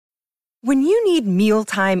When you need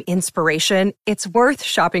mealtime inspiration, it's worth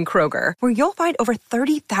shopping Kroger, where you'll find over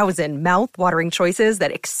 30,000 mouth-watering choices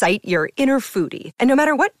that excite your inner foodie. And no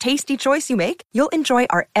matter what tasty choice you make, you'll enjoy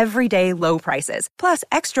our everyday low prices, plus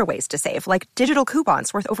extra ways to save, like digital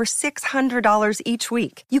coupons worth over $600 each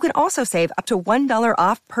week. You can also save up to $1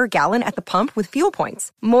 off per gallon at the pump with fuel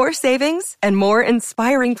points. More savings and more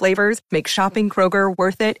inspiring flavors make shopping Kroger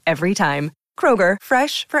worth it every time. Kroger,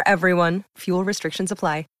 fresh for everyone. Fuel restrictions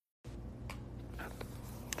apply.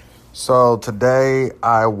 So today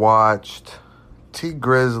I watched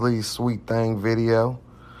Grizzley's Sweet Thing video.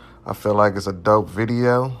 I feel like it's a dope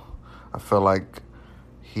video. I feel like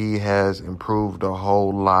he has improved a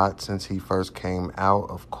whole lot since he first came out.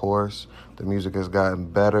 Of course, the music has gotten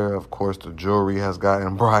better. Of course, the jewelry has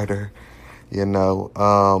gotten brighter. You know,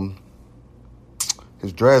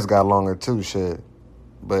 his dreads got longer too, shit.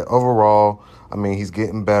 But overall, I mean, he's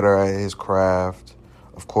getting better at his craft.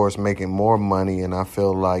 Of course, making more money, and I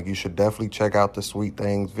feel like you should definitely check out the Sweet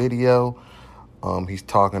Things video. He's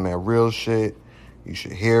talking that real shit. You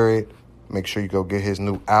should hear it. Make sure you go get his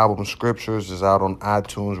new album, Scriptures. It's out on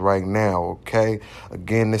iTunes right now, okay?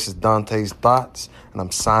 Again, this is Dante's Thoughts, and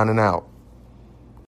I'm signing out.